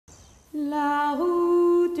La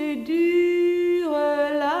route est dure,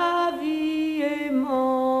 la vie est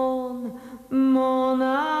morne, mon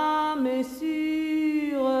âme est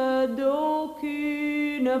sûre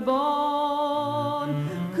d'aucune borne.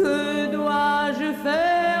 Que dois-je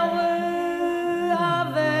faire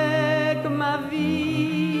avec ma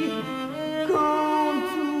vie quand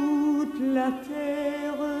toute la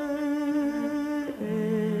terre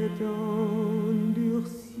est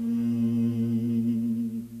endurcie?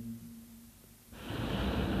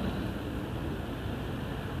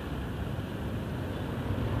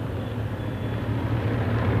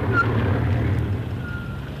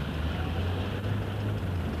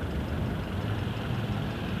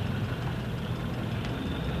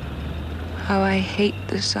 How I hate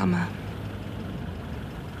the summer.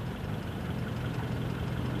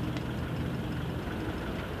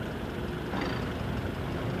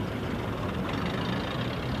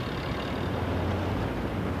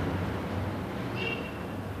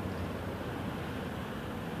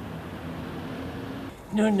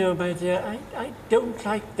 No, my dear, I don't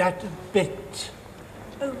like that a bit.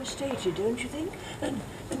 Overstated, don't you think? And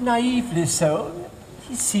naively so.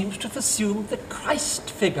 He seems to have assumed the Christ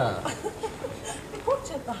figure. What's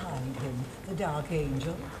that behind him, the Dark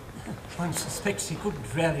Angel? One suspects he couldn't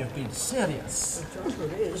really have been serious. The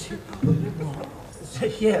trouble is, he probably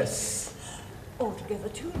was. Yes. Altogether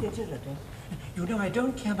too literally. You know, I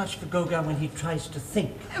don't care much for Gauguin when he tries to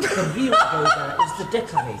think. The real Gauguin is the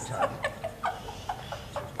decorator.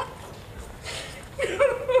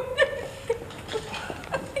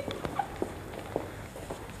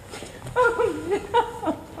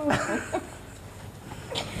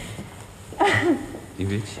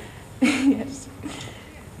 Evie? Yes.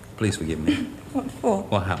 Please forgive me. What for?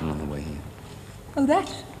 What happened on the way here? Oh,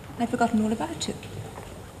 that? I'd forgotten all about it.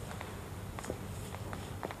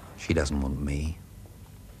 She doesn't want me.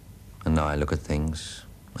 And now I look at things,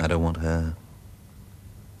 I don't want her.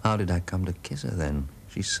 How did I come to kiss her then?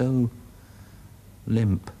 She's so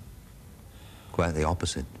limp. Quite the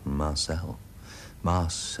opposite from Marcel.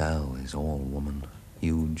 Marcel is all woman.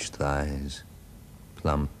 Huge thighs,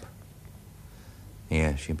 plump.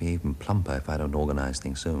 Yeah, she'll be even plumper if I don't organize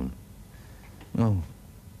things soon. Oh,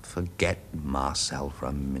 forget Marcel for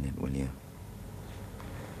a minute, will you?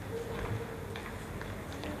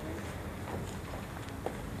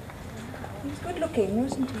 He's good looking,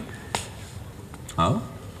 isn't he? Oh?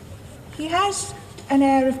 He has an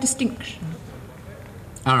air of distinction.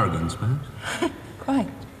 Arrogance, perhaps? Quite.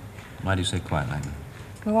 Why do you say quite like that?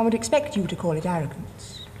 Well, one would expect you to call it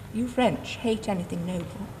arrogance. You French hate anything noble.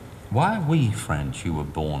 Why are we French? You were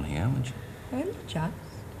born here, weren't you? Only just.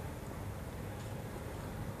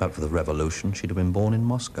 But for the revolution, she'd have been born in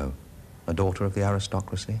Moscow. A daughter of the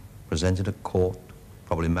aristocracy, presented at court,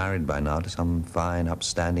 probably married by now to some fine,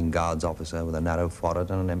 upstanding guards officer with a narrow forehead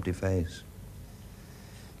and an empty face.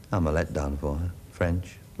 I'm a letdown for her.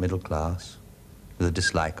 French, middle class, with a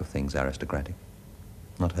dislike of things aristocratic.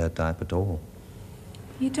 Not her type at all.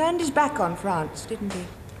 He turned his back on France, didn't he?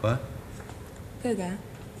 What? Gauguin.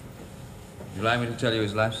 Would you like me to tell you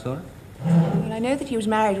his life story? Well, I know that he was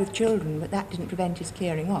married with children, but that didn't prevent his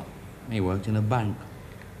clearing up. He worked in a bank.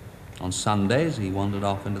 On Sundays, he wandered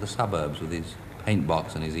off into the suburbs with his paint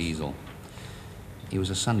box and his easel. He was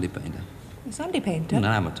a Sunday painter. A Sunday painter? An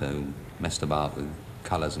amateur who messed about with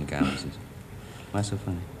colours and canvases. Why so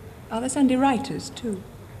funny? Are there Sunday writers, too?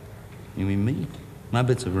 You mean me? My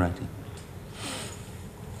bits of writing.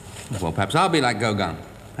 Well, perhaps I'll be like Gauguin.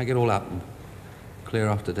 I get all up and clear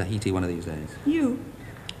off to Tahiti one of these days. You?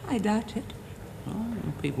 I doubt it. Oh,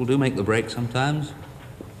 people do make the break sometimes.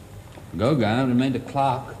 Gauguin remained a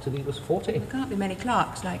clerk till he was 40. There can't be many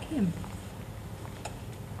clerks like him.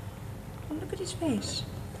 Well, look at his face.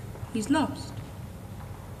 He's lost.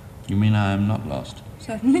 You mean I'm not lost?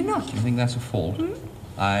 Certainly not. You think that's a fault?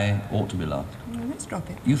 I ought to be lost. Well, let's drop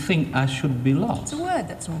it. You think I should be lost? It's a word,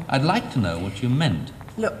 that's all. I'd like to know what you meant.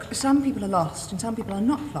 Look, some people are lost and some people are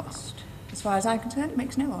not lost. As far as I'm concerned, it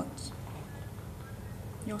makes no odds.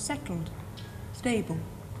 You're settled, stable.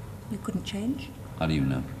 You couldn't change. How do you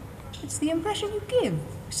know? It's the impression you give.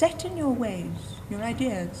 Set in your ways, your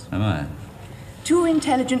ideas. Am I? Too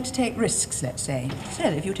intelligent to take risks, let's say.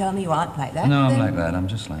 Still, if you tell me you aren't like that, No, I'm then... like that. I'm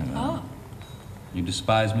just like that. Ah. You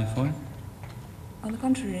despise me for it? On the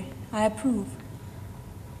contrary, I approve.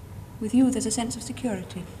 With you, there's a sense of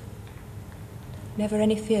security. Never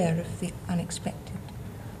any fear of the unexpected.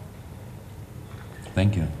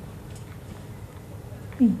 Thank you.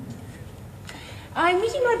 I'm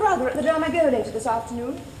meeting my brother at the D'Armago later this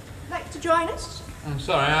afternoon. Like to join us? I'm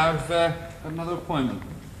sorry, I've got another appointment.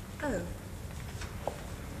 Oh.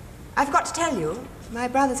 I forgot to tell you, My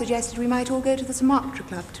brother suggested we might all go to the Sumatra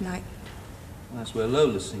Club tonight. That's where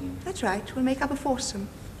Lola's singing. That's right, we'll make up a foursome.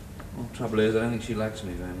 Well, the trouble is, I don't think she likes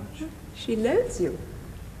me very much. She loathes you.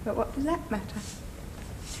 But what does that matter?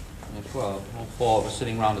 Yes, well, all four of us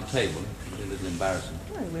sitting round a table. It'll be a little embarrassing.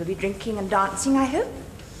 Well, we'll be drinking and dancing, I hope.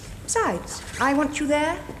 Besides, I want you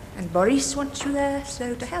there, and Boris wants you there,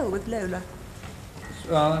 so to hell with Lola.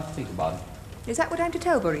 Well, I'll think about it. Is that what I'm to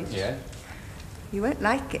tell Boris? Yeah? You won't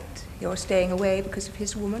like it. You're staying away because of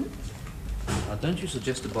his woman. Now, don't you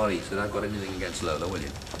suggest to Boris that I've got anything against Lola, will you?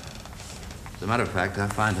 As a matter of fact, I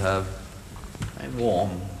find her very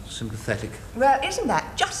warm, sympathetic. Well, isn't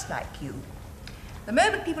that just like you? The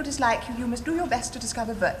moment people dislike you, you must do your best to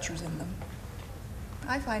discover virtues in them.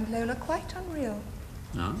 I find Lola quite unreal.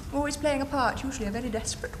 No? Always playing a part, usually a very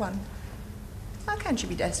desperate one. How can she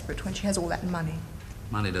be desperate when she has all that money?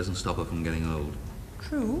 Money doesn't stop her from getting old.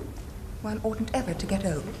 True. One oughtn't ever to get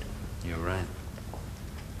old. You're right.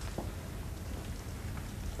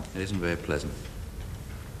 It isn't very pleasant.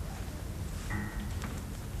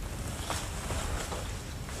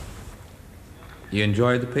 You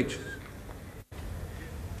enjoyed the pictures?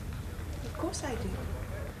 Of course I do.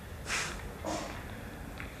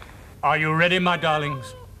 Are you ready, my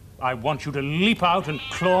darlings? I want you to leap out and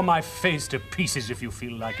claw my face to pieces if you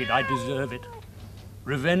feel like it. I deserve it.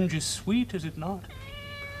 Revenge is sweet, is it not?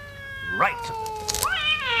 Right.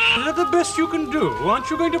 Is that the best you can do? Aren't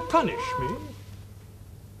you going to punish me?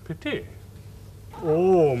 Pity.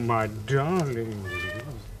 Oh, my darling, you've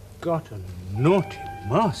got a naughty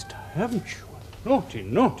master, haven't you? A naughty,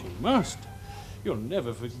 naughty master. You'll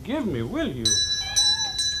never forgive me, will you?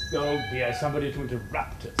 Oh, dear, somebody to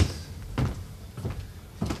interrupt us.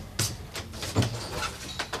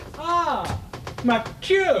 Ah,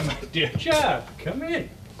 Mathieu, my dear chap, come in.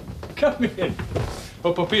 Come in.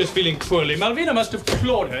 Oh, Poppy is feeling poorly. Malvina must have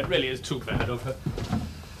clawed her. It really is too bad of her.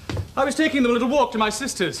 I was taking them a little walk to my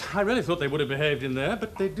sister's. I really thought they would have behaved in there,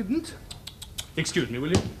 but they didn't. Excuse me, will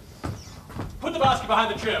you? Put the basket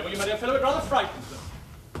behind the chair, will you, my dear fellow? It rather frightens them.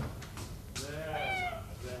 There.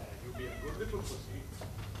 You'll be a good little pussy.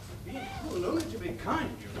 Being cruel only to be kind,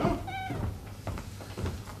 you know.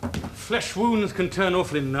 Flesh wounds can turn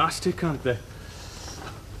awfully nasty, can't they?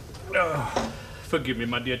 Oh, forgive me,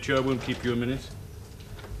 my dear Joe. I won't keep you a minute.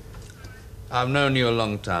 I've known you a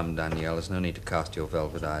long time, Danielle. There's no need to cast your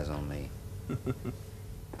velvet eyes on me.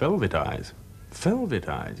 Velvet eyes? Velvet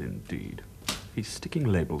eyes, indeed. He's sticking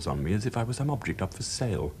labels on me as if I was some object up for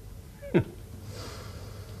sale.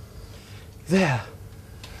 There.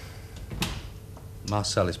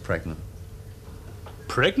 Marcel is pregnant.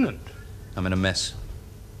 Pregnant? I'm in a mess.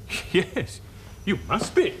 Yes, you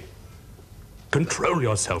must be. Control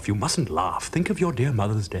yourself. You mustn't laugh. Think of your dear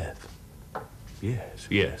mother's death.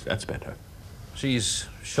 Yes, that's better. She's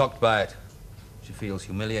shocked by it. She feels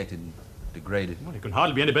humiliated and degraded. Well, it can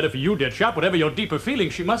hardly be any better for you, dear chap. Whatever your deeper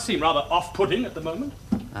feelings, she must seem rather off-putting at the moment.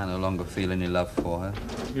 I no longer feel any love for her.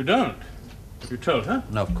 You don't? Have you told her?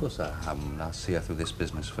 No, of course I haven't. I'll see her through this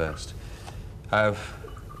business first. I've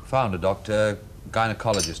found a doctor,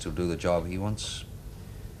 gynecologist who'll do the job. He wants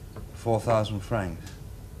 4,000 francs.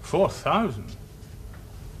 4,000?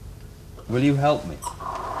 Will you help me?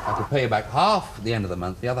 I could pay you back half at the end of the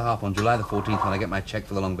month, the other half on July the 14th when I get my check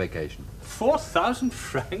for the long vacation. 4,000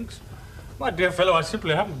 francs? My dear fellow, I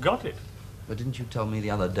simply haven't got it. But didn't you tell me the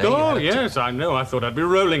other day? Oh, yes, I know. I thought I'd be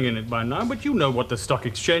rolling in it by now, but you know what the stock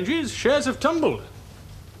exchange is. Shares have tumbled.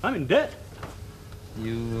 I'm in debt.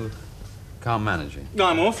 You can't manage it.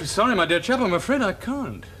 I'm awfully sorry, my dear chap. I'm afraid I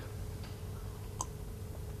can't.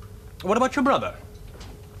 What about your brother?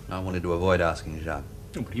 I wanted to avoid asking Jacques.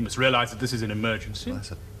 Oh, but he must realize that this is an emergency. Well, that's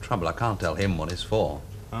the trouble. I can't tell him what it's for.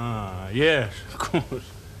 Ah, yes, of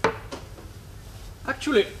course.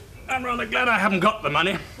 Actually, I'm rather glad I haven't got the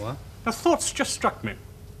money. What? A thought's just struck me.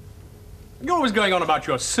 You're always going on about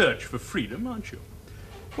your search for freedom, aren't you?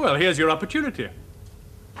 Well, here's your opportunity.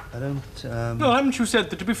 I don't, No, haven't you said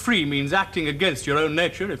that to be free means acting against your own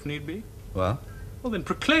nature, if need be? Well? Well, then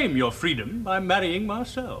proclaim your freedom by marrying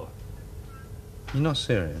Marcel. You're not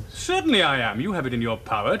serious? Certainly I am. You have it in your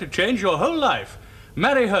power to change your whole life.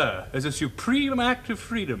 Marry her as a supreme act of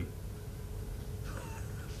freedom.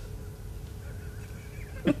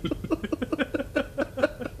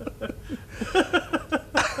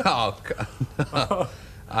 Oh, God.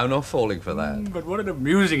 I'm not falling for that. But what an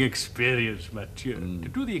amusing experience, Mathieu. To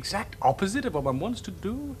do the exact opposite of what one wants to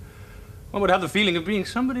do, one would have the feeling of being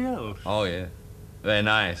somebody else. Oh, yeah. Very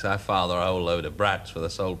nice. I father a whole load of brats for the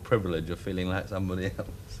sole privilege of feeling like somebody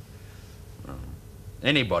else. Oh.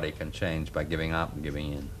 Anybody can change by giving up and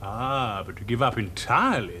giving in. Ah, but to give up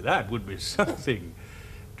entirely, that would be something.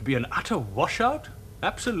 To be an utter washout?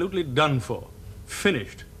 Absolutely done for.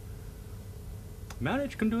 Finished.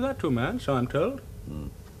 Marriage can do that to a man, so I'm told.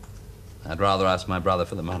 I'd rather ask my brother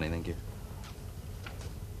for the money, thank you.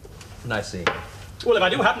 Nice seeing you. Well, if I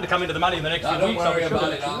do happen to come into the money in the next few Don't weeks, I'll worry be sure about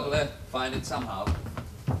to it. let you know. I'll find it somehow.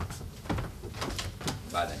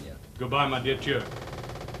 Bye then, yeah. Goodbye, my dear Tjur.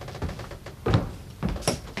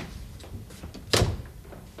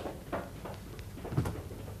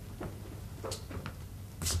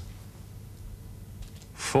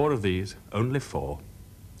 Four of these, only 4,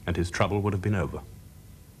 and his trouble would have been over.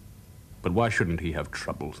 But why shouldn't he have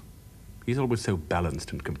troubles? He's always so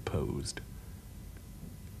balanced and composed.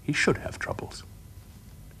 He should have troubles.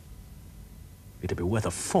 It'd be worth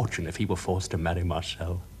a fortune if he were forced to marry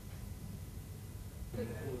Marcel.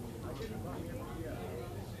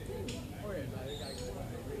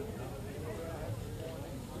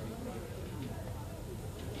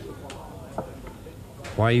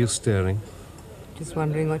 Why are you staring? Just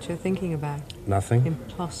wondering what you're thinking about. Nothing?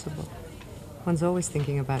 Impossible. One's always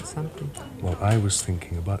thinking about something. Well, I was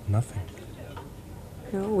thinking about nothing.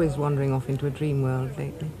 You're always wandering off into a dream world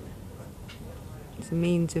lately. It's a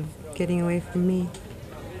means of getting away from me.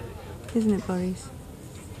 Isn't it, Boris?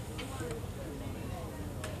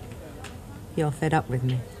 You're fed up with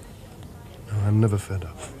me. No, I'm never fed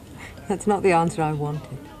up. That's not the answer I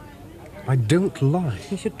wanted. I don't lie.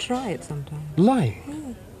 You should try it sometime. Lie?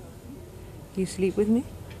 Yeah. You sleep with me?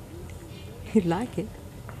 You'd like it.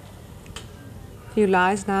 A few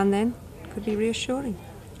lies now and then could be reassuring.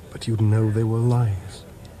 But you'd know they were lies.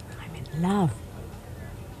 I'm in love.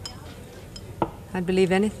 I'd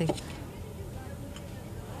believe anything.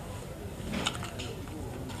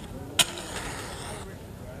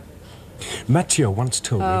 Mathieu once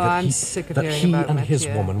told me I'm that sick of that hearing he about and his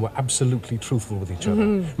Mathieu. woman were absolutely truthful with each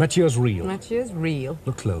other. Mathieu's real. Mathieu's real.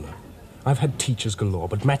 Look, Lola, I've had teachers galore,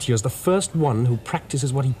 but Mathieu's the first one who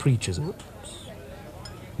practices what he preaches. Oops.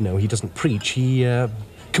 No, he doesn't preach. He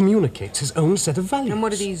communicates his own set of values. And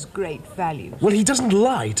what are these great values? Well, he doesn't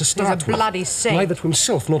lie to start He's a bloody saint. Neither to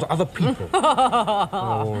himself nor to other people.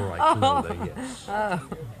 All right, Lola, yes.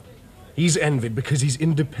 He's envied because he's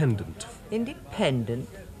independent. Independent?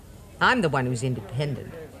 I'm the one who's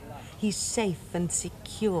independent. He's safe and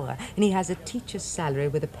secure, and he has a teacher's salary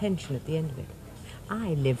with a pension at the end of it.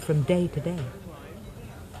 I live from day to day.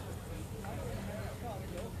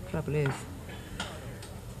 Trouble is,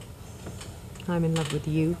 I'm in love with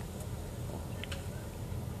you.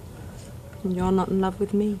 And you're not in love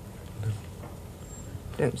with me. No.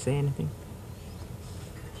 Don't say anything.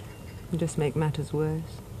 You just make matters worse.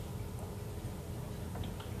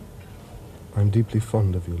 I'm deeply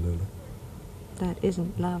fond of you, Lola. That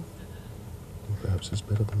isn't love. And perhaps it's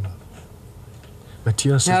better than love.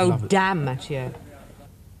 Mathieu says No, love... damn, Mathieu.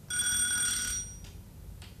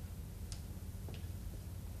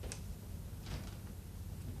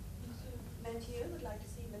 Mathieu would like to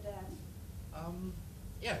see Madame.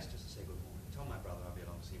 Yes, just to say good morning. Tell my brother I'll be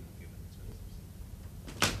along to see him in a few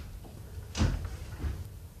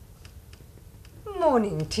minutes.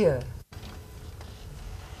 Morning, Thieu.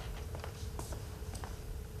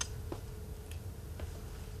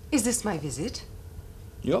 Is this my visit?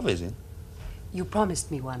 Your visit? You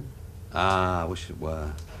promised me one. Ah, I wish it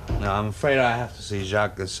were. No, I'm afraid I have to see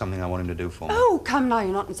Jacques. There's something I want him to do for me. Oh, come now,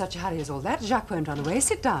 you're not in such a hurry as all that. Jacques won't run away.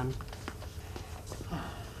 Sit down.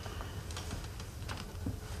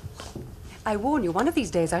 I warn you, one of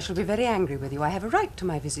these days I shall be very angry with you. I have a right to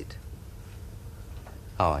my visit.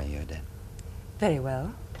 How are you, Deb? Very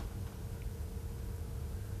well.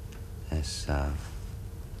 That's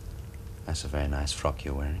a very nice frock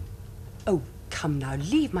you're wearing. Oh, come now,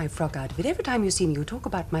 leave my frock out of it. Every time you see me, you talk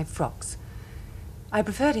about my frocks. I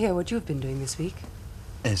prefer to hear what you've been doing this week.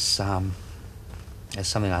 There's something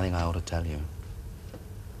I think I ought to tell you.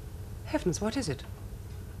 Heavens, what is it?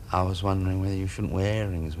 I was wondering whether you shouldn't wear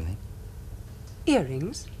earrings with him.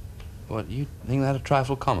 Earrings? What, you think that a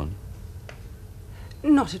trifle common?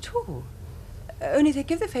 Not at all. Only they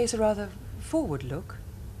give the face a rather forward look.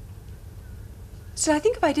 Still, I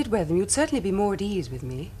think if I did wear them, you'd certainly be more at ease with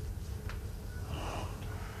me.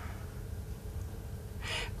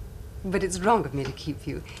 But it's wrong of me to keep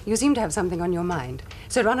you. You seem to have something on your mind.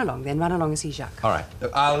 So run along, then. Run along and see Jacques. All right.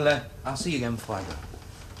 Look, I'll see you again before I go.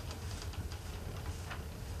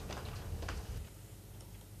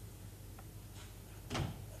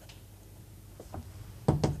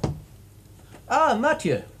 Ah,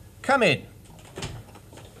 Mathieu, come in.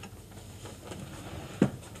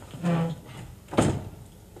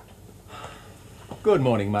 Good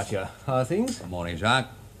morning, Mathieu. How are things? Good morning, Jacques.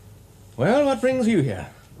 Well, what brings you here?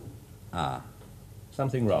 Ah.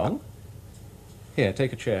 Something wrong? Here,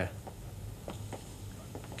 take a chair.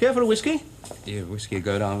 Care for a whiskey? Your whiskey would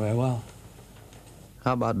go down very well.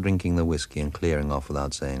 How about drinking the whiskey and clearing off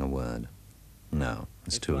without saying a word? No,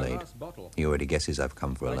 it's too my late. last bottle. He already guesses I've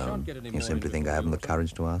come for a I shan't loan. get any You more simply into think it I haven't the for you.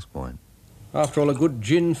 courage to ask for it. After all, a good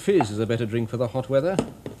gin fizz is a better drink for the hot weather,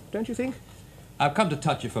 don't you think? I've come to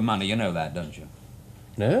touch you for money, you know that, don't you?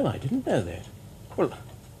 No, I didn't know that. Well,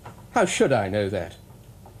 how should I know that?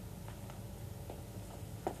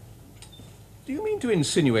 Do you mean to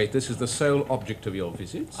insinuate this is the sole object of your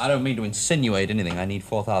visits? I don't mean to insinuate anything. I need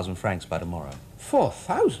 4,000 francs by tomorrow.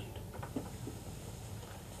 4,000?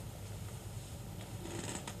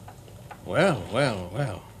 Well, well,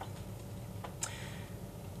 well.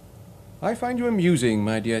 I find you amusing,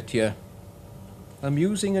 my dear Thiers.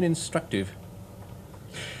 Amusing and instructive.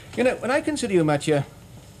 You know, when I consider you, Mathieu,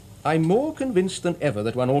 I'm more convinced than ever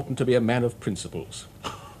that one oughtn't to be a man of principles.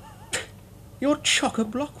 You're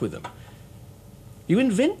chock-a-block with them. You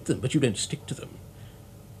invent them, but you don't stick to them.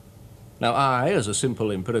 Now, I, as a simple,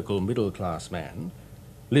 empirical, middle-class man,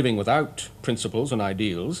 living without principles and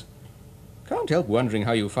ideals, can't help wondering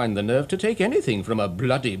how you find the nerve to take anything from a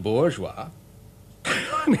bloody bourgeois.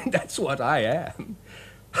 I mean, that's what I am.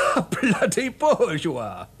 A bloody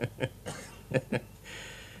bourgeois.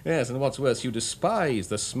 Yes, and what's worse, you despise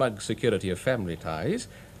the smug security of family ties,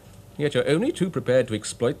 yet you're only too prepared to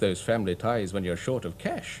exploit those family ties when you're short of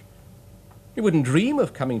cash. You wouldn't dream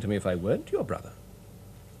of coming to me if I weren't your brother.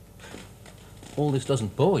 All this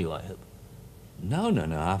doesn't bore you, I hope. No, no,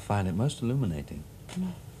 no. I find it most illuminating.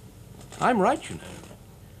 I'm right, you know.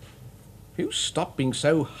 If you stopped being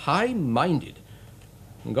so high-minded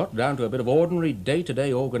and got down to a bit of ordinary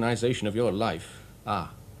day-to-day organization of your life,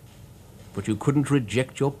 but you couldn't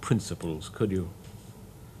reject your principles, could you?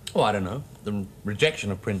 Oh, I don't know. The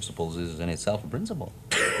rejection of principles is in itself a principle.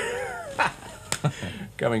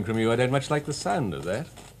 Coming from you, I don't much like the sound of that.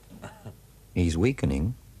 He's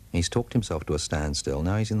weakening. He's talked himself to a standstill.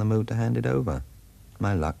 Now he's in the mood to hand it over.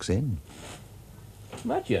 My luck's in.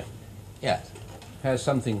 Mathieu. Yes. Has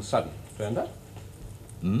something sudden turned up?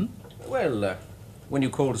 Hmm? Well, when you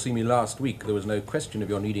called to see me last week, there was no question of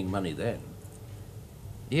your needing money then.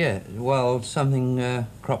 Yeah, well, something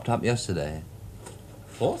cropped up yesterday.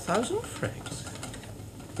 4,000 francs?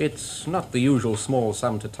 It's not the usual small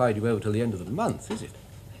sum to tide you over till the end of the month, is it?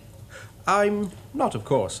 I'm not, of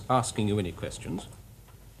course, asking you any questions.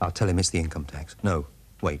 I'll tell him it's the income tax. No,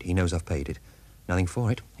 wait, he knows I've paid it. Nothing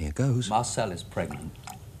for it. Here goes. Marcel is pregnant.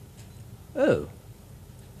 Oh.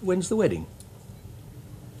 When's the wedding?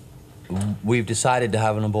 We've decided to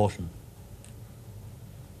have an abortion.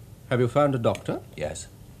 Have you found a doctor? Yes.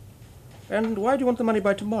 And why do you want the money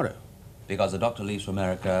by tomorrow? Because the doctor leaves for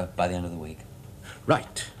America by the end of the week.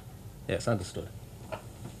 Right. Yes, understood.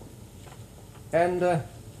 And,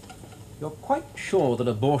 you're quite sure that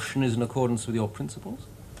abortion is in accordance with your principles?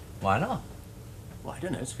 Why not? Well, I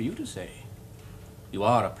don't know, it's for you to say. You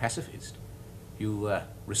are a pacifist. You,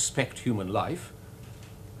 respect human life.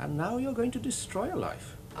 And now you're going to destroy a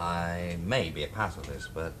life. I may be a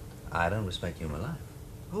pacifist, but I don't respect human life.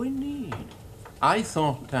 Oh, indeed. I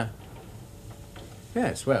thought,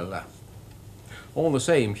 yes, well, all the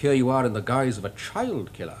same, here you are in the guise of a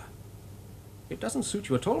child killer. It doesn't suit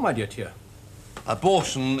you at all, my dear Thiers.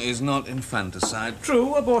 Abortion is not infanticide.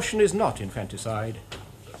 True, abortion is not infanticide.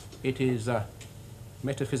 It is,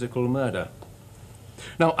 metaphysical murder.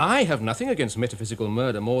 Now, I have nothing against metaphysical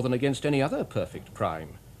murder more than against any other perfect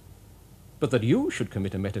crime. But that you should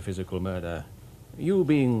commit a metaphysical murder, you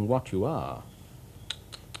being what you are,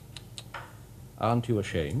 aren't you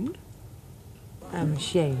ashamed? I'm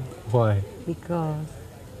ashamed Why? because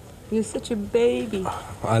you're such a baby.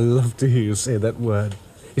 I love to hear you say that word.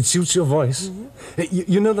 It suits your voice.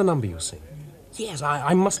 You know the number you sing? Yes,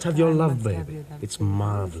 I must have your love, baby. It's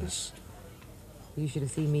marvelous. You should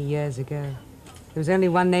have seen me years ago. There was only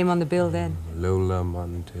one name on the bill then. Lola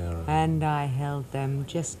Montero. And I held them,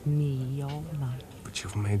 just me all night. But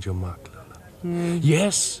you've made your mark, Lola.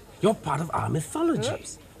 Yes, you're part of our mythology.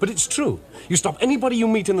 Oops. But it's true. You stop anybody you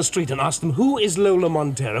meet in the street and ask them, who is Lola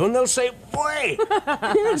Montero? And they'll say, boy!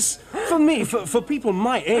 Yes, for me, for people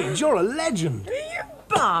my age, you're a legend. You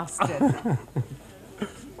bastard!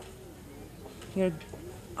 You're a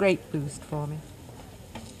great boost for me.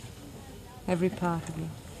 Every part of you.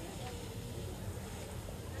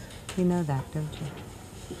 You know that, don't you?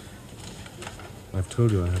 I've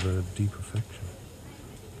told you I have a deep affection.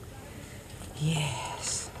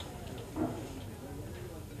 Yes.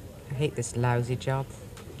 I hate this lousy job.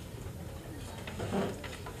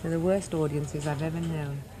 They're the worst audiences I've ever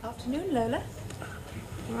known. Afternoon, Lola.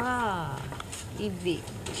 Ah,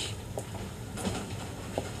 Ivich.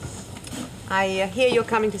 I hear you're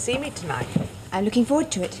coming to see me tonight. I'm looking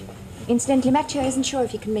forward to it. Incidentally, Mathieu isn't sure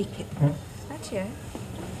if he can make it. Mathieu?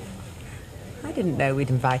 I didn't know we'd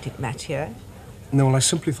invited Mathieu. No, well, I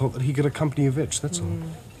simply thought that he could accompany Yvitch, that's all.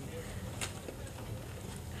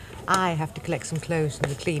 I have to collect some clothes from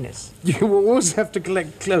the cleaners. You always have to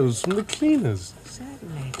collect clothes from the cleaners.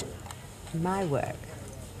 Certainly. In my work,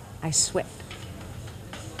 I sweat.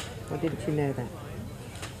 Or didn't you know that?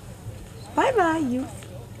 Bye-bye, youth.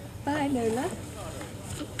 Bye, Lola.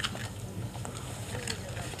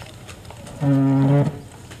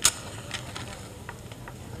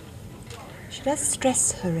 She does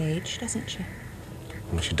stress her age, doesn't she?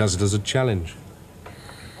 And she does it as a challenge.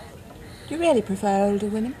 Do you really prefer older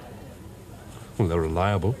women? Well, they're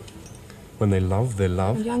reliable. When they love, they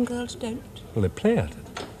love. And young girls don't. Well, they play at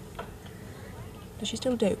it. Does she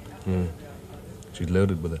still dope? She's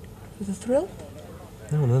loaded with it. With a thrill?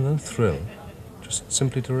 No thrill. Just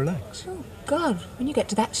simply to relax. Oh, God. When you get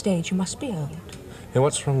to that stage, you must be old. Hey,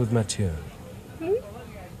 what's wrong with Mathieu?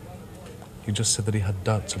 He just said that he had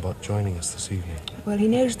doubts about joining us this evening. Well, he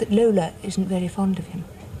knows that Lola isn't very fond of him.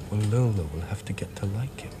 Well, Lola will have to get to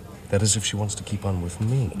like him. That is, if she wants to keep on with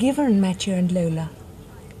me. Given Mathieu and Lola,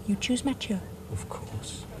 you choose Mathieu. Of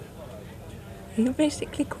course. Are you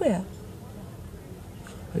basically queer?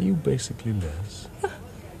 Are you basically Les?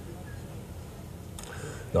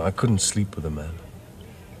 No, I couldn't sleep with a man.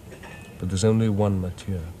 But there's only one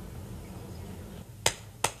Mathieu.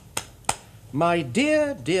 My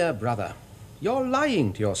dear, dear brother, you're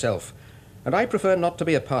lying to yourself, and I prefer not to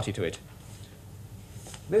be a party to it.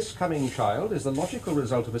 This coming child is the logical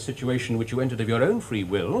result of a situation which you entered of your own free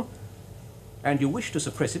will, and you wish to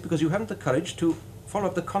suppress it because you haven't the courage to follow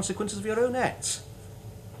up the consequences of your own acts.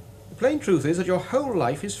 The plain truth is that your whole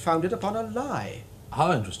life is founded upon a lie.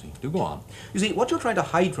 How interesting. Do go on. You see, what you're trying to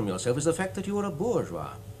hide from yourself is the fact that you are a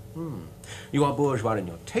bourgeois. You are bourgeois in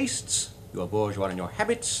your tastes, you are bourgeois in your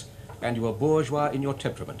habits, and you are bourgeois in your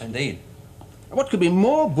temperament. Indeed. What could be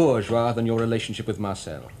more bourgeois than your relationship with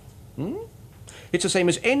Marcel? It's the same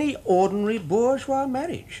as any ordinary bourgeois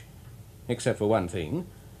marriage. Except for one thing.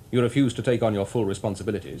 You refuse to take on your full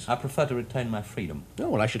responsibilities. I prefer to retain my freedom. Oh,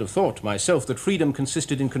 well, I should have thought myself that freedom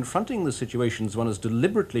consisted in confronting the situations one has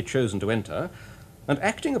deliberately chosen to enter and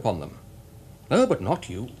acting upon them. No, but not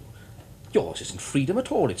you. Yours isn't freedom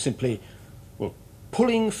at all. It's simply, well,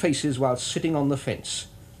 pulling faces while sitting on the fence.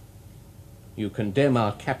 You condemn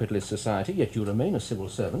our capitalist society, yet you remain a civil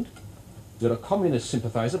servant. You're a communist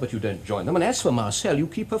sympathizer, but you don't join them. And as for Marcel, you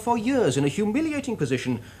keep her for years in a humiliating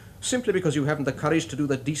position simply because you haven't the courage to do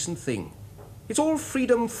the decent thing. It's all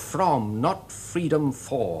freedom from, not freedom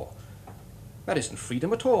for. That isn't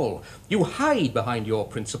freedom at all. You hide behind your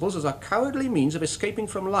principles as a cowardly means of escaping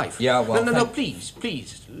from life. Yeah, well, No, please,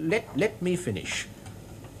 let me finish.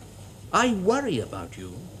 I worry about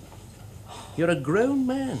you. You're a grown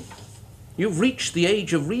man. You've reached the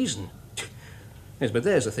age of reason. Yes, but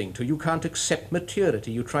there's a thing, too. You can't accept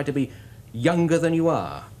maturity. You try to be younger than you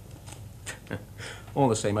are. All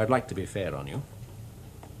the same, I'd like to be fair on you.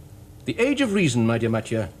 The age of reason, my dear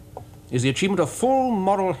Mathieu, is the achievement of full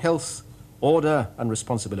moral health, order, and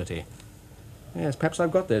responsibility. Yes, perhaps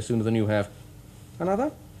I've got there sooner than you have.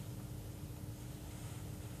 Another?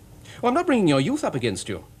 Oh, I'm not bringing your youth up against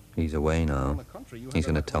you. He's away now. He's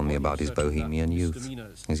going to tell me about his bohemian youth,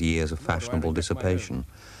 his years of fashionable dissipation.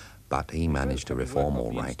 But he managed to reform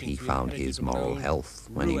all right. He found his moral health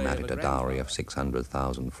when he married a dowry of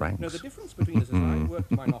 600,000 francs.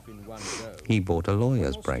 He bought a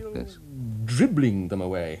lawyer's practice. Dribbling them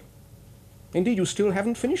away. Indeed, you still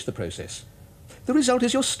haven't finished the process. The result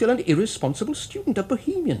is you're still an irresponsible student, a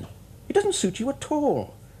bohemian. It doesn't suit you at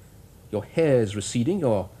all. Your hair's receding,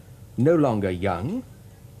 you're no longer young.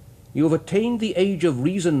 You have attained the age of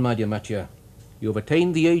reason, my dear Mathieu. You have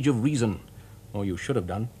attained the age of reason, or you should have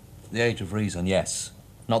done. The age of reason, yes.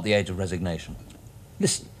 Not the age of resignation.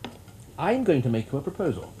 Listen, I'm going to make you a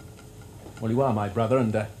proposal. Well, you are my brother,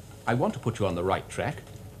 and I want to put you on the right track.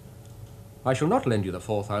 I shall not lend you the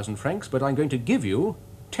 4,000 francs, but I'm going to give you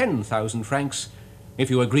 10,000 francs if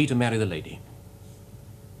you agree to marry the lady.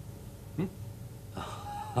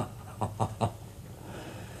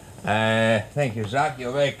 Thank you, Jacques.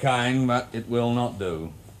 You're very kind, but it will not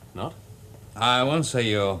do. Not? I won't say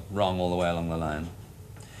you're wrong all the way along the line.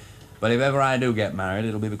 But if ever I do get married,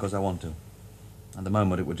 it'll be because I want to. At the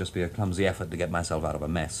moment, it would just be a clumsy effort to get myself out of a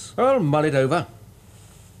mess. Well, mull it over.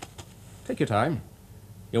 Take your time.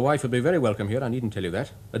 Your wife would be very welcome here, I needn't tell you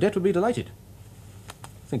that. Odette would be delighted.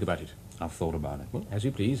 Think about it. I've thought about it. Well, as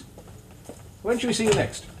you please. When shall we see you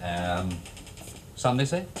next? Sunday,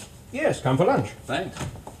 say? Yes, come for lunch. Thanks.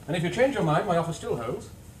 And if you change your mind, my offer still holds.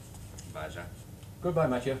 Bye, Jacques. Goodbye,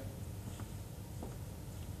 Mathieu.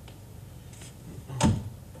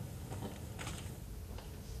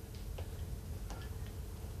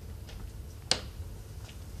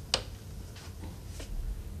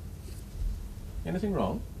 Anything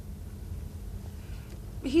wrong?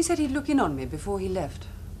 He said he'd look in on me before he left.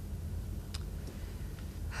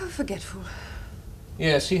 How forgetful.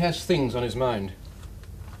 Yes, he has things on his mind.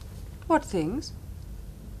 What things?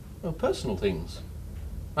 Oh, personal things.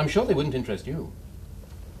 I'm sure they wouldn't interest you.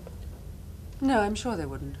 No, I'm sure they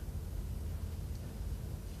wouldn't.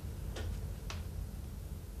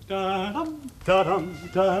 Da-dum, da-dum,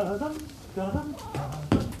 da-dum, da-dum,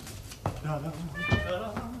 da-dum,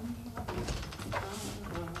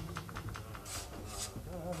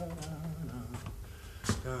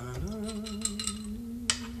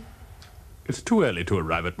 It's too early to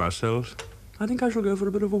arrive at Marcel's. I think I shall go for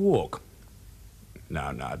a bit of a walk.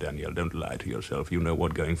 Now, Danielle, don't lie to yourself. You know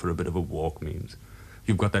what going for a bit of a walk means.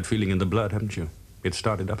 You've got that feeling in the blood, haven't you? It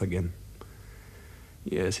started up again.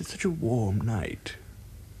 Yes, it's such a warm night.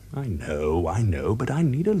 I know, but I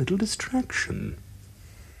need a little distraction.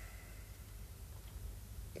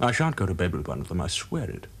 I shan't go to bed with one of them, I swear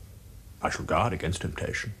it. I shall guard against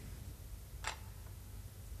temptation.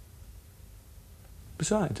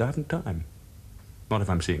 Besides, I haven't time. Not if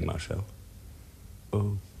I'm seeing Marcel.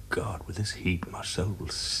 Oh, God, with this heat, Marcel will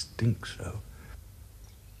stink so.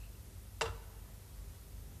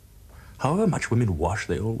 However much women wash,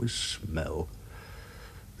 they always smell.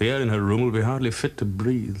 The air in her room will be hardly fit to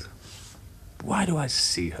breathe. Why do I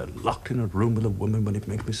see her locked in a room with a woman when it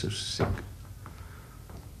makes me so sick?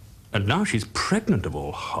 And now she's pregnant of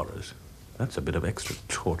all horrors. That's a bit of extra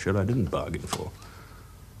torture I didn't bargain for.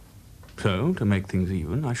 So, to make things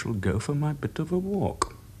even, I shall go for my bit of a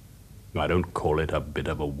walk. I don't call it a bit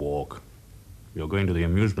of a walk. You're going to the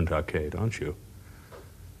amusement arcade, aren't you?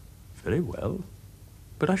 Very well.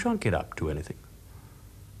 But I shan't get up to anything.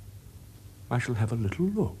 I shall have a little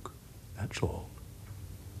look, that's all.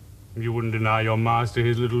 You wouldn't deny your master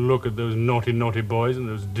his little look at those naughty, naughty boys and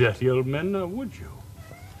those dirty old men, now would you?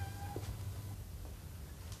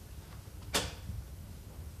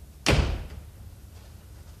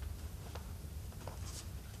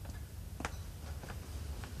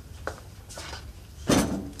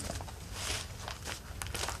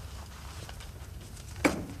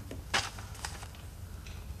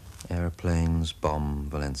 Aeroplanes bomb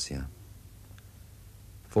Valencia.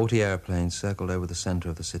 40 airplanes circled over the center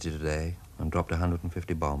of the city today and dropped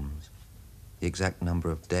 150 bombs. The exact number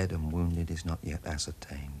of dead and wounded is not yet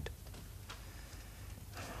ascertained.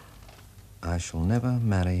 I shall never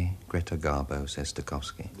marry Greta Garbo, says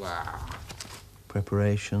Stokowski. Wow.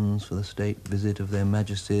 Preparations for the state visit of their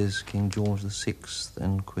Majesties King George VI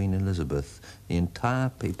and Queen Elizabeth. The entire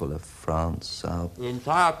people of France are... The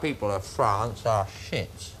entire people of France are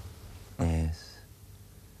shits. Yes.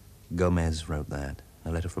 Gomez wrote that.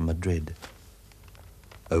 A letter from Madrid.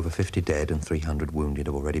 Over 50 dead and 300 wounded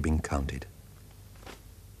have already been counted.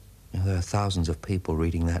 Now, there are thousands of people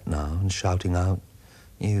reading that now and shouting out,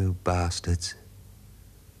 "You bastards."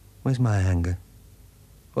 Where's my anger?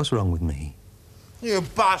 What's wrong with me? You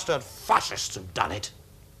bastard fascists have done it.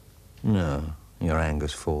 No, your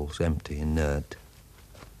anger's false, empty, inert.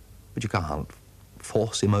 But you can't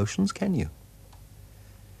force emotions, can you?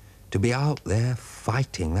 To be out there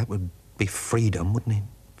fighting, that would be freedom, wouldn't it?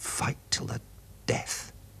 Fight till the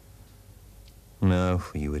death. No,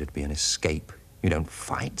 for you it'd be an escape. You don't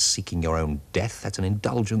fight seeking your own death. That's an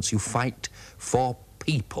indulgence. You fight for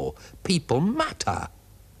people. People matter.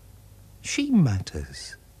 She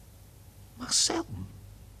matters. Marcel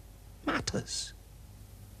matters.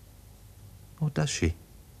 Or does she?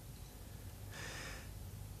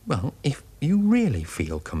 Well, if you really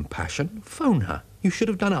feel compassion, phone her. You should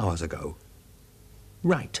have done hours ago.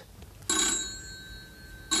 Right.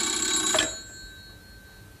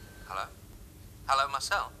 Hello? Hello,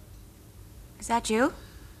 Marcel? Is that you?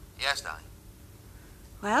 Yes, darling.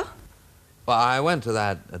 Well? Well, I went to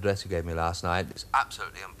that address you gave me last night. It's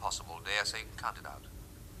absolutely impossible, dear, so you can count it out.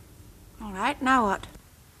 All right, now what?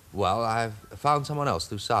 Well, I've found someone else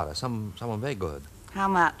through Sarah. Someone very good. How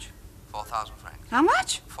much? 4,000 francs. How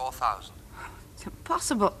much? 4,000. It's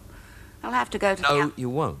impossible. I'll have to go to No,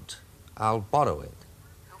 you won't. I'll borrow it.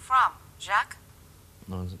 Who from? Jacques?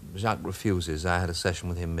 No, Jacques refuses. I had a session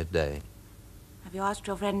with him midday. Have you asked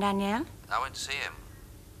your friend Danielle? I went to see him.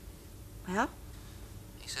 Well?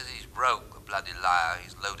 He says he's broke, a bloody liar.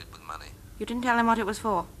 He's loaded with money. You didn't tell him what it was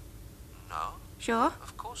for? No. Sure?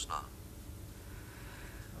 Of course not.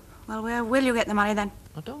 Well, where will you get the money then?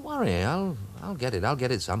 Oh, don't worry. I'll get it. I'll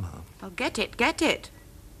get it somehow. Well, get it.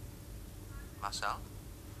 Marcel?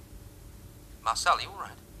 Marcel, are you all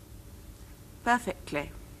right?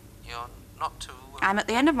 Perfectly. You're not too... I'm at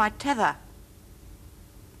the end of my tether.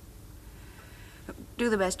 Do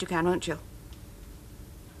the best you can, won't you?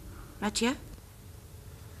 Mathieu?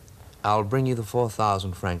 I'll bring you the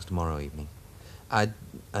 4,000 francs tomorrow evening. I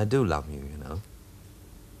do love you, you know.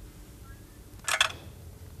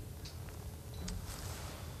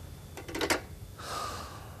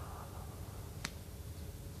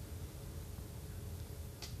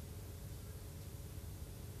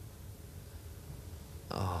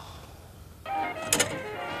 Oh.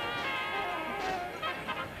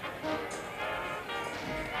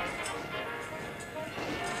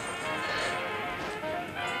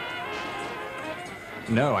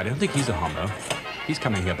 No, I don't think he's a homo. He's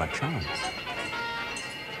coming here by chance.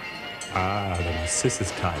 Ah, the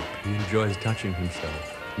Narcissus type. He enjoys touching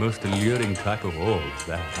himself. Most alluring type of all,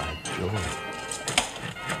 that I adore.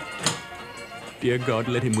 Dear God,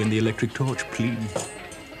 let him win the electric torch, please.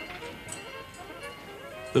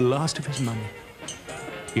 The last of his money.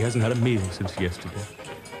 He hasn't had a meal since yesterday.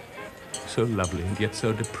 So lovely and yet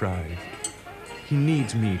so deprived. He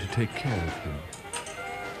needs me to take care of him.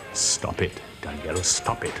 Stop it, Danielle,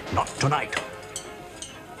 stop it. Not tonight.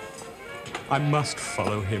 I must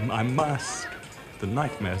follow him, I must. The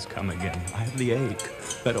nightmares come again. I have the ache,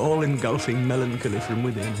 that all-engulfing melancholy from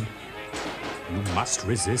within. You must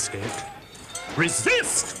resist it.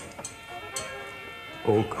 Resist!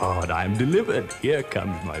 Oh, God, I am delivered. Here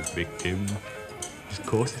comes my victim. Of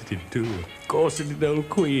corseted, too. Corseted old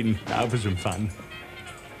queen. Now for some fun.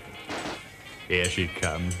 Here she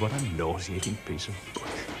comes. What a nauseating piece of bush.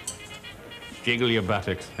 Jiggle your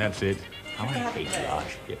buttocks. That's it. How I hate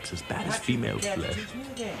large hips, as bad as female flesh.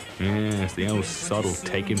 Yes, the old sod will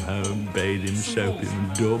take him home, bathe him, soap him,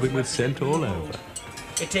 and daub him with scent all over.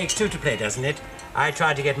 It takes two to play, doesn't it? I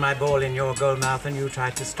tried to get my ball in your goal mouth and you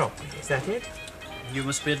tried to stop me. Is that it? You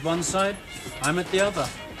must be at one side, I'm at the other.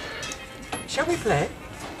 Shall we play?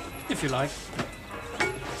 If you like.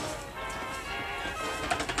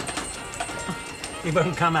 It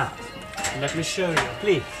won't come out. Let me show you.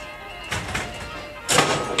 Please.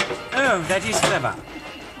 Oh, that is clever.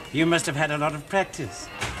 You must have had a lot of practice.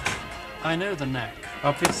 I know the knack.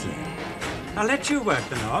 Obviously. I'll let you work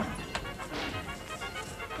the knob.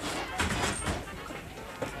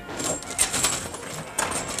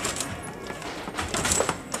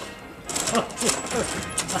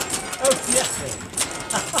 Oh, yes.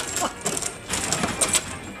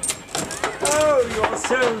 Oh, you're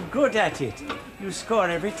so good at it. You score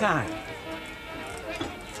every time.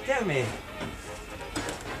 Tell me,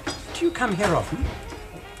 do you come here often?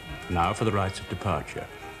 Now for the rites of departure.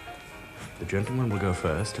 The gentleman will go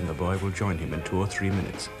first, and the boy will join him in 2 or 3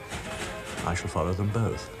 minutes. I shall follow them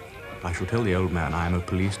both. I shall tell the old man I am a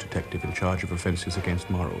police detective in charge of offences against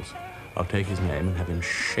morals. I'll take his name and have him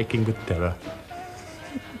shaking with terror.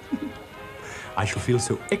 I shall feel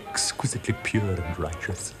so exquisitely pure and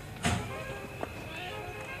righteous.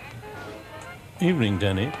 Evening,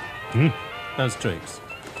 Danny. How's tricks?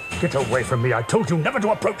 Get away from me. I told you never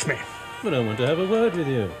to approach me. But I want to have a word with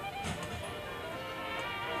you.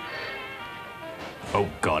 Oh,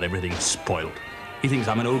 God, everything's spoiled. He thinks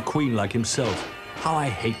I'm an old queen like himself. How I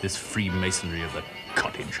hate this Freemasonry of the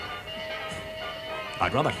cottage.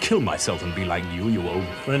 I'd rather kill myself than be like you, you old...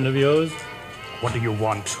 Friend of yours? What do you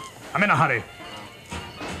want? I'm in a hurry.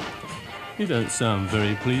 You don't sound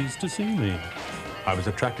very pleased to see me. I was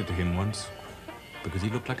attracted to him once because he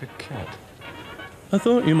looked like a cat. I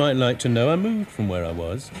thought you might like to know I moved from where I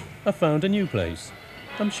was. I found a new place.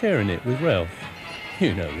 I'm sharing it with Ralph.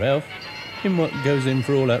 You know Ralph. Him what goes in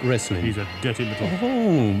for all that wrestling. He's a dirty little...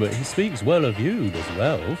 Oh, but he speaks well of you, does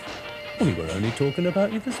Ralph. We were only talking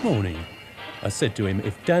about you this morning. I said to him,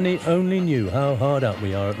 if Danny only knew how hard up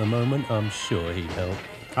we are at the moment, I'm sure he'd help.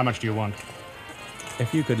 How much do you want?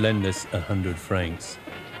 If you could lend us 100 francs.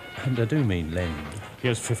 And I do mean lend.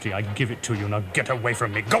 Here's 50. I give it to you. Now get away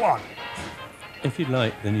from me. Go on! If you'd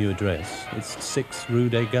like the new address, it's 6 Rue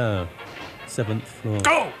des Gars, 7th floor.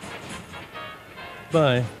 Go!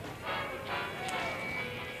 Bye.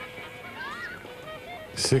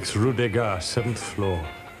 6 Rue des Gars, 7th floor.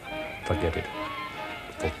 Forget it.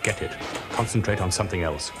 Forget it. Concentrate on something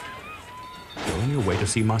else. You're on your way to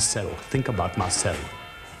see Marcel. Think about Marcel.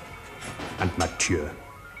 And Mathieu.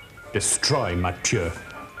 Destroy Mathieu.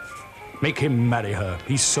 Make him marry her.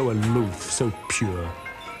 He's so aloof, so pure.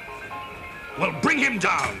 Well, bring him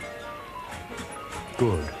down!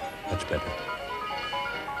 Good. That's better.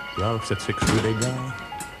 Ralph's at 6 Rue des Gars.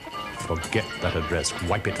 Forget that address.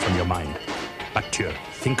 Wipe it from your mind. Mathieu,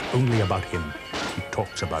 think only about him. He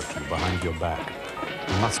talks about you behind your back.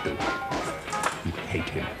 You must do. You hate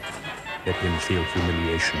him. Let him feel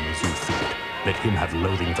humiliation as you feel it. Let him have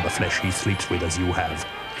loathing for the flesh he sleeps with as you have.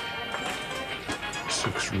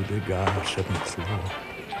 6 Rue des Gars, 7th floor.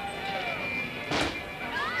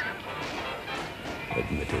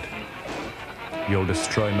 Admit it. You'll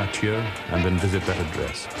destroy Mathieu and then visit that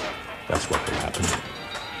address. That's what will happen.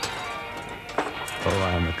 Oh,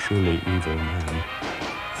 I am a truly evil man.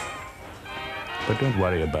 But don't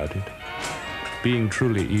worry about it. Being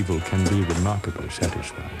truly evil can be remarkably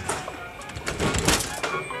satisfying.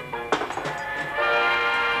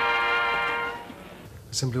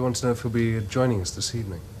 I simply want to know if he'll be joining us this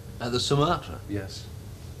evening. At the Sumatra? Yes.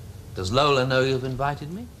 Does Lola know you've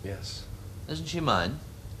invited me? Yes. Doesn't she mind?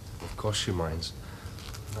 Of course she minds.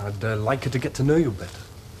 I'd like her to get to know you better.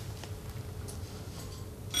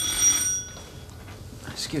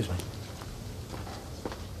 Excuse me.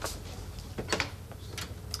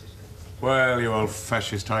 Well, you old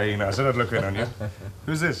fascist hyena, I said I'd look in on you.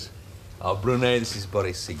 Who's this? Oh, Brunet, this is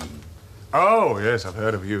Boris Seguin. Oh, yes, I've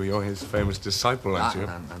heard of you. You're his famous disciple, aren't you?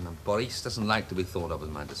 And Boris doesn't like to be thought of as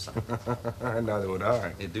my disciple. Neither would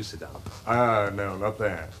I. Yeah, do sit down. Ah, no, not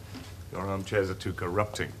there. Your armchairs are too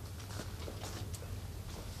corrupting.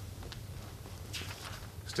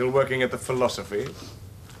 Still working at the philosophy?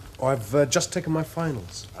 Oh, I've just taken my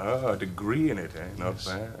finals. Oh, a degree in it, eh? Not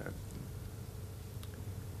bad.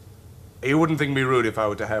 You wouldn't think me rude if I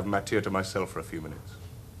were to have Mathieu to myself for a few minutes.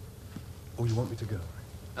 Oh, you want me to go?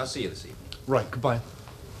 I'll see you this evening. Right, goodbye.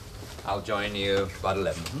 I'll join you about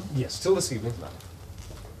 11. Yes, till this evening.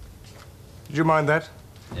 Did you mind that?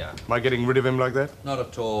 Yeah. Am I getting rid of him like that? Not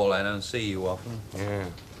at all. I don't see you often. Yeah.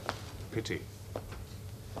 Pity.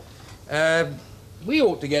 We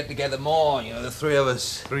ought to get together more, you know, the three of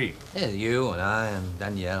us. Three? Yeah, you and I and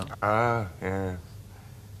Danielle. Ah, yeah.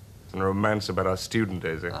 Some romance about our student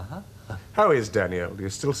days, eh? Uh-huh. How is Danielle? Do you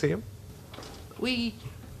still see him? We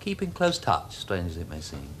keep in close touch, strange as it may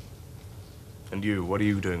seem. And you, what are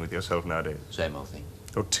you doing with yourself nowadays? Same old thing.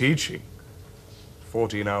 You're teaching.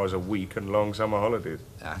 14 hours a week and long summer holidays.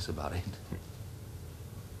 That's about it.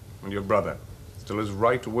 And your brother? Still as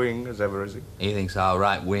right-wing as ever, is he? He thinks our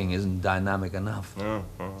right wing isn't dynamic enough. Oh.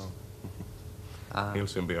 He'll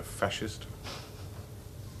soon be a fascist.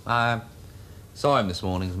 I saw him this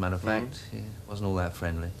morning, as a matter of fact. He wasn't all that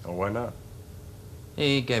friendly. Oh, why not?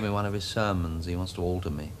 He gave me one of his sermons. He wants to alter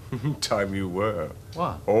me. Time you were.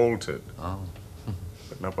 What? Altered. Oh.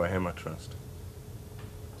 But not by him, I trust.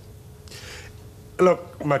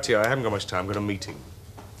 Look, Mathieu, I haven't got much time. I've got a meeting.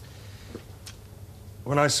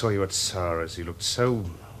 When I saw you at Sarah's, you looked so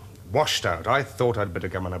washed out. I thought I'd better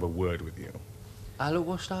come and have a word with you. I look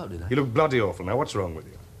washed out, did I? You look bloody awful. Now, what's wrong with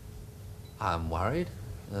you? I'm worried.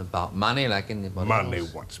 About money, like anybody Money?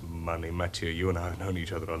 else. What's money, Mathieu? You and I have known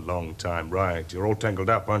each other a long time, right? You're all tangled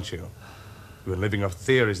up, aren't you? You're living off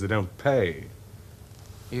theories that don't pay.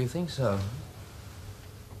 You think so?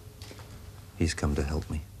 He's come to help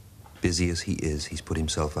me. Busy as he is, he's put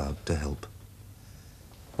himself out to help.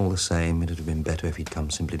 All the same, it'd have been better if he'd come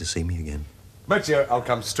simply to see me again. Mathieu, I'll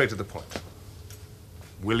come straight to the point.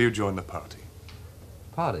 Will you join the party?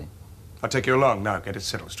 Party? I'll take you along now. Get it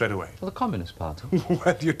settled straight away. Well, the Communist Party.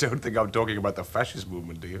 Well, you don't think I'm talking about the fascist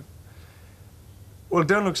movement, do you? Well,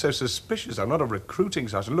 don't look so suspicious. I'm not a recruiting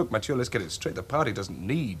sergeant. Look, Mathieu, let's get it straight. The party doesn't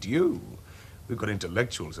need you. We've got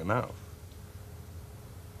intellectuals enough.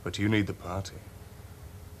 But you need the party.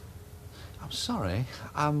 I'm sorry.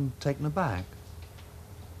 I'm taken aback.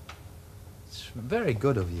 It's very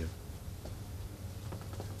good of you.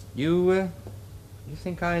 You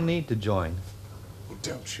think I need to join? Well,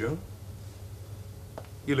 don't you?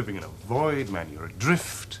 You're living in a void, man. You're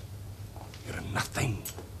adrift. You're a nothing.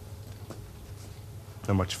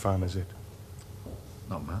 How much fun is it?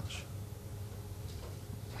 Not much.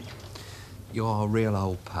 You're a real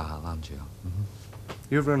old pal, aren't you?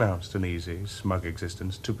 You've renounced an easy, smug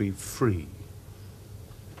existence to be free.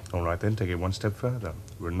 All right, then, take it one step further.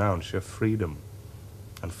 Renounce your freedom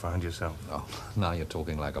and find yourself. Oh, now you're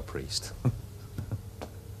talking like a priest.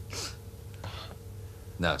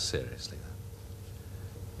 No, seriously.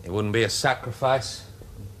 It wouldn't be a sacrifice.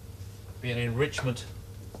 It'd be an enrichment.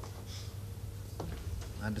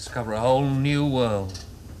 I'd discover a whole new world.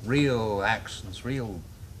 Real actions, real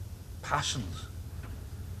passions.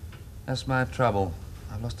 That's my trouble.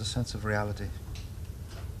 I've lost a sense of reality.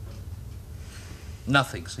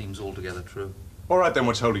 Nothing seems altogether true. All right, then,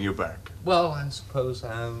 what's holding you back? Well, I suppose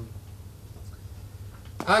I've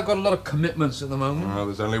got a lot of commitments at the moment. Well,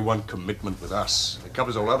 there's only one commitment with us. It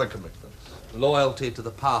covers all other commitments. Loyalty to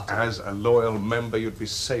the party. As a loyal member, you'd be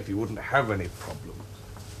safe. You wouldn't have any problems.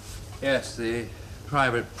 Yes, the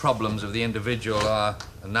private problems of the individual are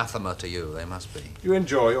anathema to you. They must be. You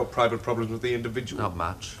enjoy your private problems with the individual? Not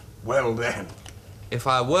much. Well, then. If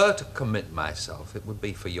I were to commit myself, it would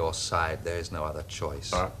be for your side. There is no other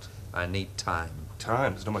choice. But? I need time.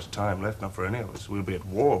 time. There's not much time left, not for any of us. We'll be at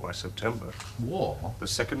war by September. War? The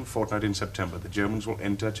second fortnight in September, the Germans will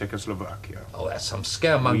enter Czechoslovakia. Oh, that's some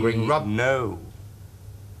scaremongering rub. No.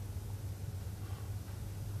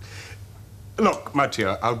 Look,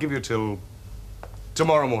 Mattia, I'll give you till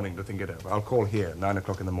tomorrow morning to think it over. I'll call here, 9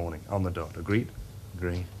 o'clock in the morning, on the dot. Agreed?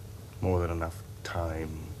 Agreed. More than enough time.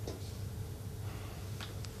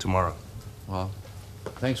 Tomorrow. Well,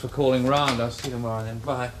 thanks for calling round. I'll see you tomorrow then.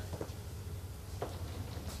 Bye.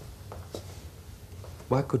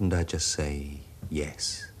 Why couldn't I just say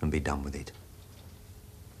yes and be done with it?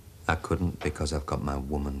 I couldn't because I've got my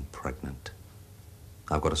woman pregnant.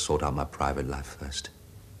 I've got to sort out my private life first.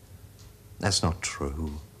 That's not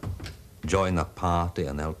true. Join the party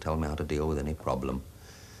and they'll tell me how to deal with any problem.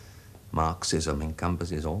 Marxism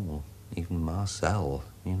encompasses all, even Marcel.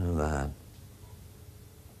 You know that.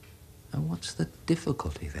 And what's the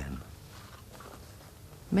difficulty then?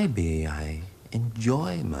 Maybe I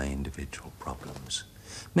enjoy my individual problems.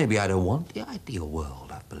 Maybe I don't want the ideal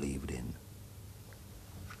world I've believed in.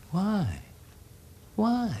 Why?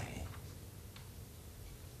 Why?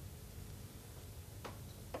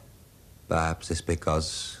 Perhaps it's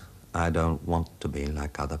because I don't want to be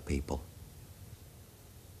like other people.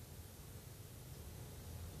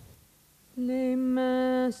 Les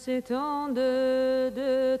mains s'étendent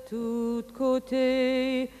de tous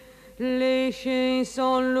côtés, les chiens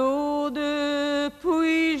sont lourdes,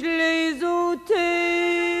 puis-je les ôter?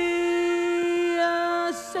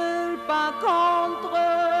 Un seul pas contre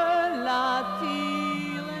la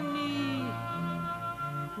tyrannie,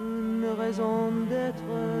 une raison d'être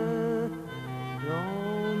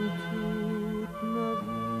dans toute ma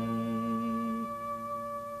vie.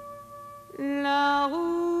 La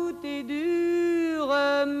route est dure,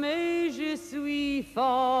 mais je suis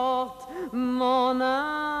forte. Mon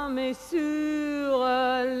âme est sûre,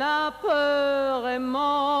 la peur est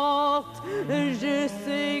morte. Je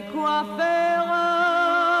sais quoi faire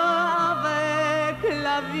avec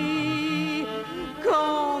la vie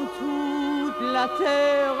quand toute la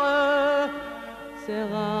terre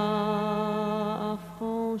sera